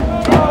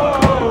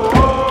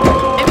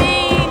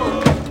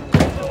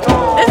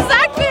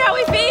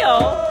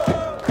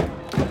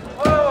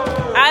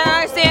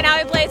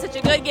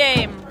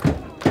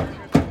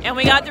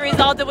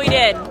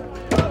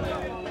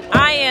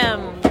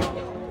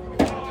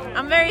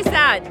I'm very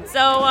sad. So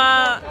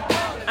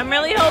I'm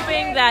really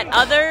hoping that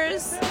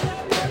others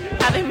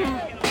having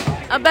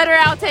a better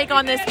outtake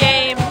on this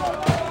game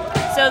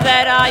so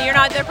that you're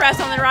not depressed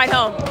on the ride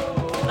home.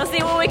 Let's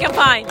see what we can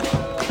find.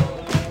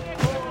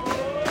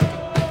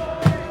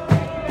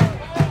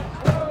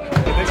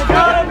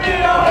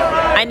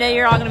 I know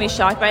you're all going to be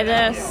shocked by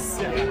this,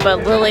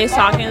 but Lily's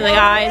talking to the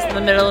guys in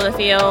the middle of the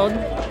field.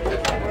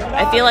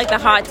 I feel like the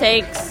hot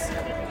takes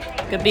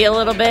could be a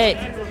little bit.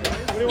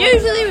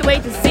 Usually we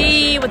wait to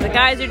see what the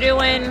guys are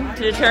doing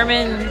to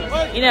determine,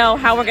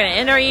 how we're going to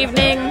end our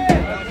evening.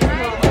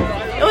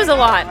 It was a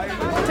lot.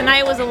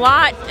 Tonight was a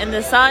lot, and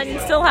the sun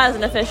still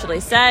hasn't officially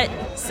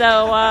set,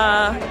 so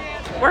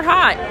we're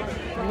hot.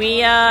 We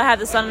have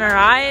the sun in our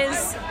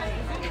eyes.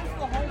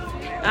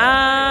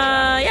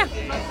 Yeah,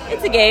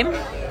 it's a game.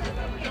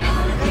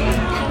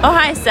 Oh,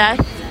 hi,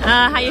 Seth.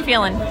 How you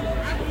feeling?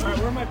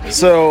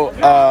 So,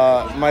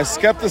 my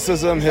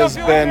skepticism has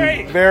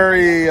been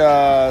very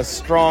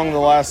strong the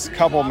last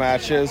couple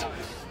matches,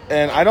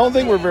 and I don't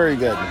think we're very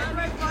good.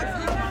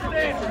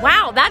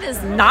 Wow, that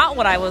is not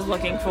what I was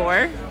looking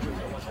for.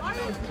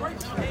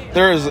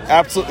 There is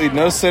absolutely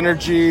no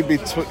synergy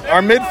between...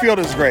 Our midfield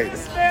is great.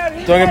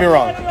 Don't get me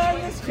wrong.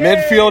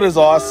 Midfield is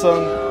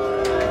awesome.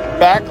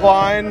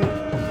 Backline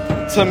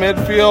to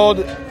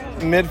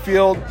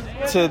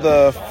midfield to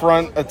the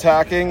front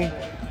attacking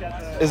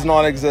is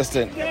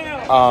non-existent.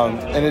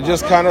 And it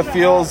just kind of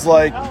feels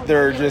like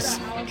they're just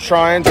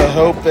trying to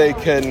hope they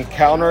can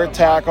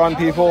counterattack on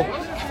people.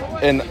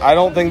 And I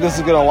don't think this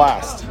is going to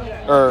last.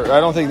 Or I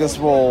don't think this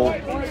will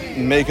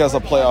make us a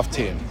playoff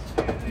team.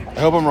 I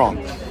hope I'm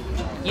wrong.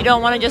 You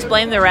don't want to just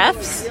blame the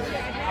refs?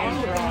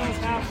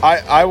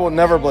 I will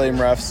never blame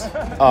refs.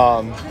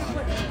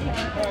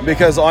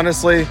 Because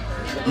honestly,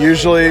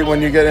 usually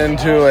when you get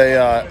into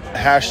a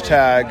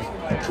hashtag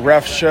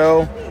ref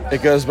show,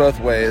 it goes both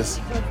ways.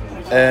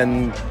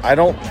 And I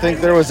don't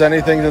think there was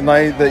anything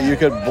tonight that you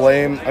could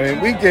blame. I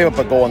mean, we gave up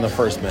a goal in the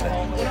first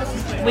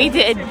minute. We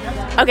did.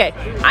 Okay,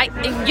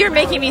 you're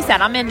making me sad.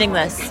 I'm ending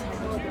this.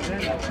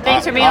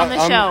 Thanks for being on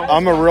the show.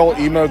 I'm a real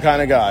emo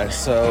kind of guy,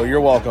 so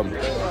you're welcome.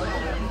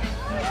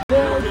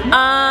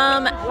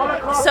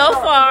 So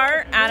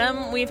far,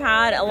 Adam, we've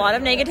had a lot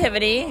of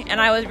negativity, and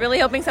I was really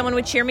hoping someone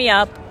would cheer me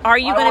up. Are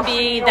you going to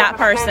be that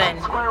person?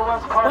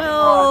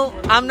 Well,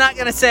 I'm not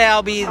going to say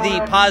I'll be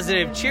the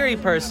positive, cheery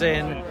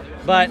person,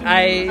 but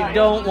I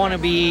don't want to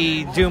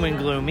be doom and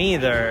gloom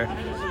either.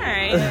 All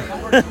right.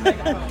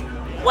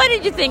 What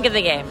did you think of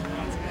the game?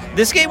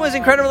 This game was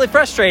incredibly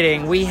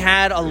frustrating. We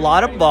had a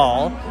lot of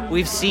ball.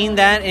 We've seen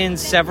that in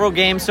several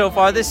games so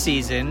far this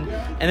season,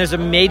 and there's a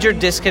major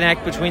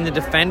disconnect between the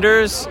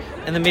defenders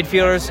and the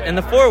midfielders and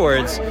the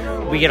forwards.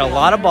 We get a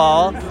lot of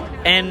ball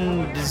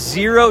and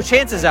zero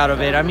chances out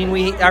of it. I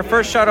mean, our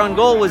first shot on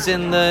goal was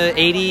in the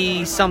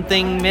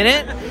 80-something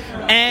minute,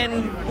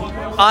 and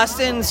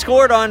Austin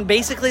scored on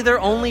basically their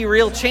only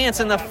real chance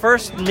in the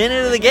first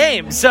minute of the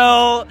game.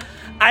 So,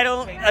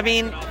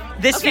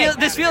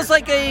 This feels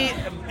like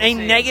a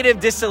negative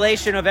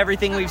distillation of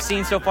everything we've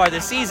seen so far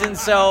this season,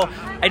 so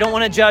I don't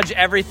want to judge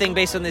everything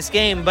based on this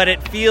game, but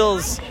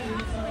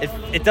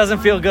it doesn't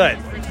feel good.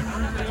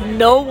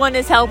 No one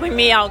is helping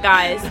me out,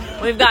 guys.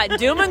 We've got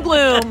doom and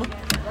gloom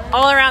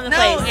all around the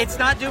place. No, it's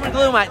not doom and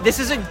gloom. This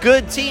is a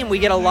good team. We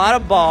get a lot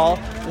of ball.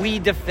 We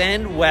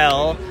defend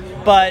well.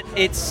 But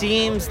it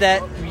seems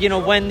that,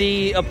 when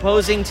the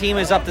opposing team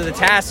is up to the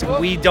task,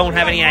 we don't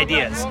have any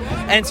ideas.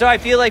 And so I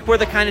feel like we're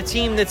the kind of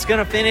team that's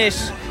going to finish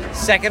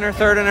second or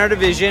third in our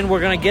division. We're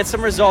going to get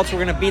some results.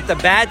 We're going to beat the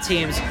bad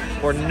teams.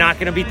 We're not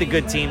going to beat the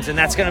good teams, and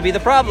that's going to be the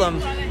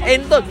problem.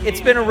 And look, it's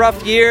been a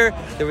rough year.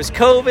 There was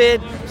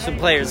COVID. Some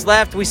players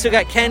left. We still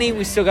got Kenny.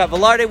 We still got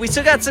Velarde. We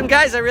still got some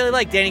guys I really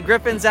like. Danny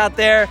Griffin's out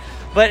there.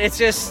 But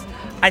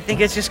I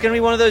think it's just going to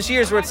be one of those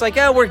years where it's like,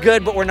 oh, we're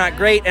good, but we're not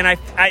great. And I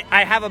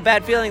have a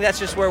bad feeling that's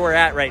just where we're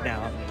at right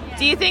now.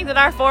 Do you think that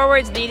our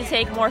forwards need to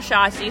take more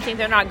shots? Do you think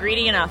they're not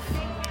greedy enough?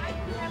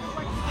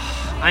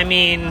 I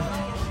mean,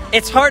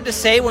 it's hard to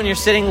say when you're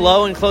sitting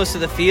low and close to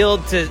the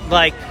field to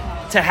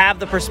have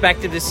the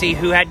perspective to see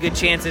who had good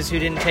chances, who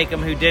didn't take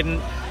them, who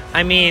didn't.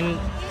 I mean,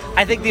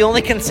 I think the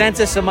only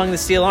consensus among the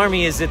Steel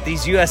Army is that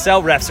these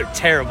USL refs are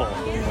terrible.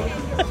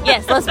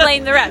 Yes, let's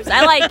blame the refs.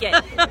 I like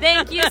it.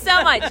 Thank you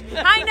so much.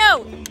 High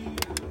note.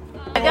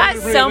 I've got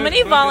so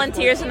many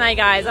volunteers tonight,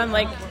 guys. I'm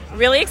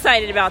really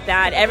excited about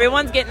that.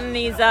 Everyone's getting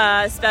these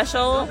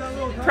special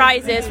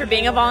prizes for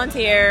being a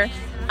volunteer.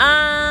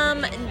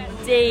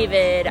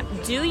 David,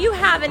 do you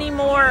have any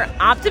more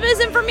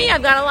optimism for me?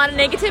 I've got a lot of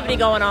negativity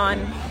going on.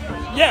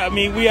 Yeah, I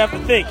mean, we have to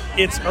think.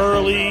 It's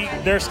early.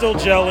 They're still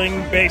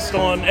gelling based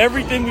on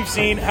everything we've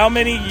seen. How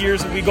many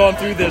years have we gone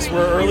through this?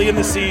 We're early in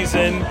the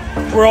season.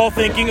 We're all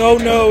thinking, oh,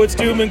 no, it's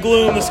doom and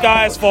gloom. The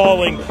sky is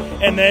falling.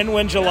 And then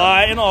when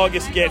July and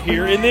August get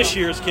here, in this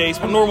year's case,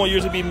 but normal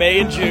years would be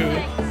May and June,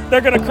 they're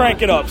going to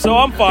crank it up. So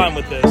I'm fine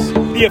with this.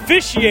 The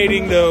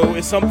officiating, though,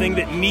 is something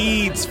that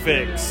needs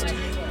fixed.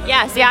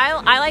 Yeah, see,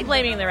 I like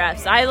blaming the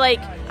refs. I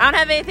don't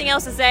have anything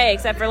else to say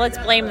except for let's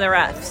blame the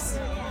refs.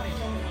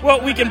 Well,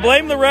 we can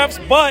blame the refs,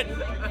 but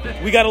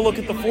we got to look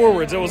at the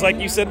forwards. It was like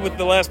you said with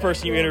the last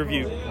person you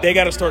interviewed. They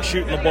got to start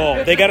shooting the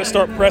ball. They got to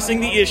start pressing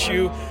the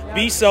issue,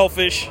 be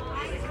selfish,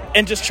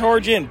 and just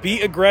charge in.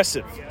 Be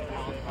aggressive.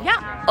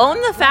 Yeah.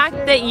 Own the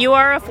fact that you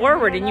are a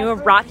forward and you were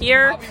brought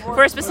here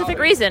for a specific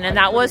reason, and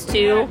that was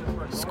to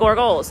score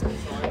goals.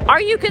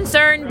 Are you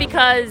concerned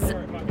because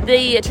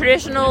the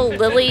traditional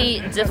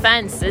Lily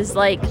defense is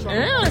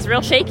it's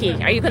real shaky?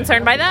 Are you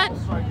concerned by that?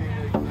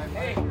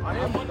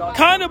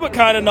 Kind of, but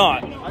kind of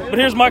not. But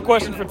here's my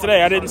question for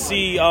today. I didn't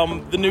see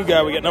the new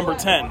guy we got, number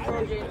 10.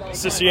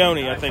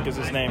 Siccione, I think is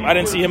his name. I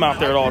didn't see him out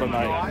there at all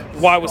tonight.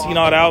 Why was he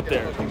not out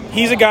there?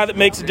 He's a guy that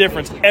makes a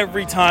difference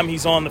every time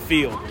he's on the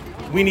field.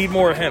 We need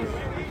more of him.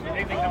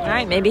 All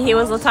right, maybe he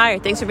was a little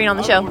tired. Thanks for being on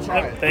the show.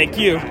 Thank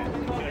you.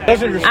 I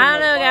don't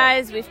know,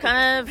 guys. We've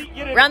kind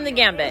of run the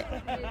gambit.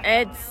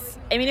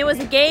 It was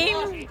a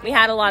game. We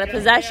had a lot of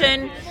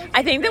possession.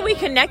 I think that we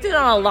connected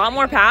on a lot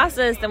more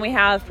passes than we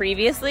have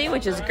previously,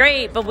 which is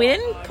great, but we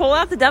didn't pull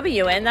out the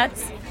W, and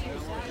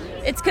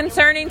it's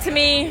concerning to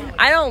me.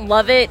 I don't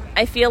love it.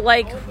 I feel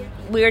like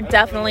we're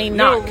definitely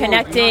not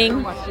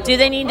connecting. Do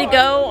they need to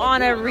go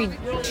on a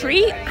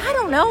retreat? I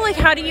don't know.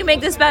 How do you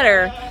make this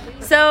better?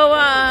 So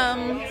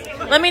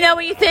let me know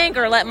what you think,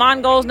 or let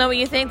Mongols know what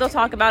you think. They'll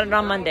talk about it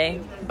on Monday.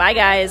 Bye,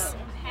 guys.